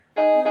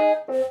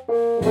It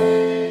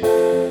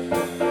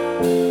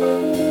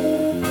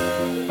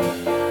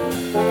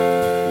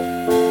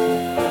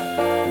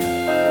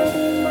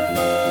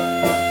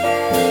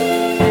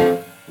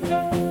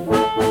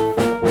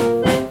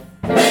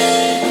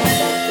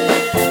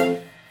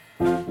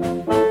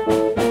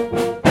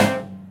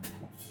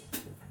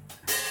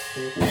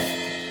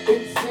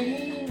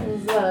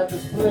seems I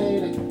just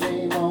played a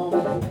game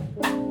on me.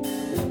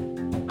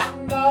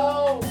 I'm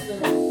lost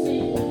in a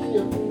sea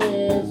of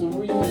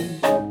misery.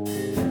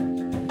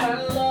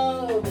 My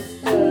love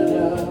is turned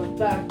her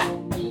back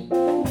on me.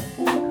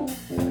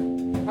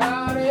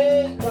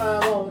 Heartache, why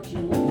won't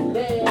you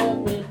let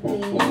me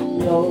be?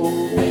 Oh,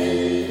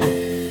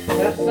 baby,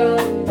 got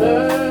some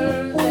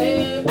birds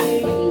and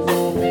bees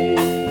on me.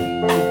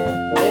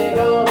 They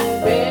gon'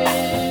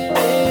 bend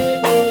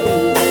their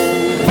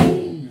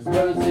knees.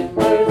 Mercy,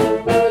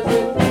 mercy, mercy,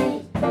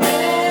 please.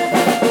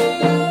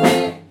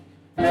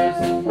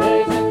 Mercy,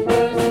 mercy,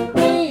 mercy,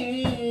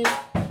 please.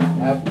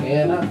 How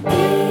can I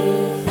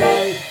feel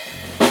safe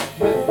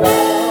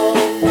without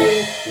me?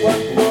 What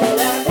will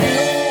I do?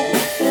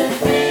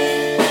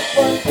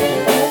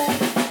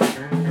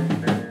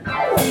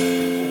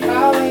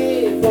 I'll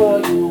wait for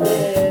you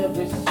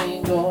every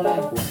single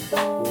night.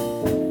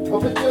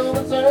 Hoping you'll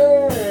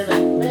return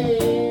and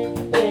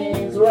make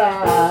things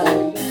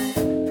right.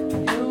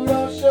 You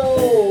don't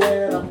show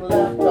when I'm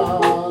left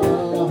all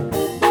alone.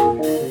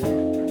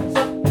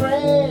 So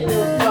pray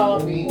you'll call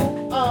me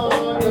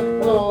on the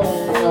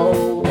phone.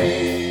 Oh,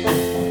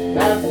 baby,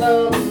 got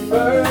some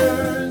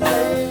birds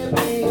and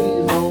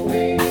bees on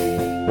me.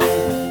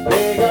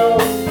 They go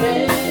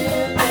bend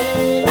their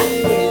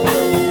knees.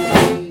 Oh,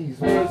 please,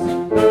 mercy,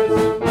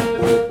 mercy,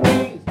 mercy,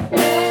 please.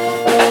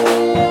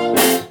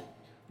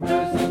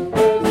 Mercy,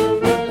 mercy,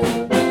 mercy,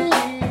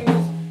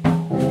 please.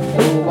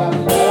 Oh, I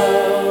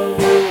love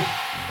you.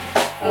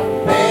 I'm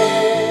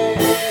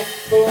begging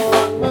for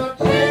one more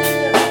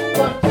chance,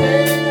 one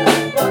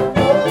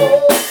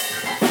more.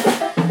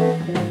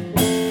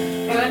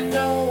 I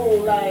know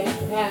life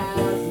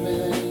has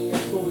many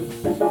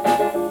choices.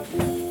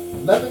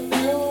 Loving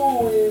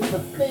you is the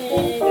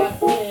thing I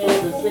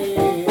can't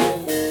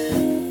resist.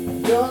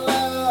 Your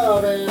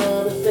love and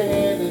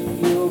understanding,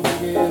 you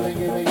forgive and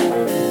give me.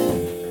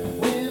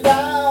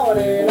 Without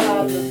it, I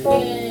just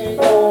can't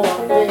go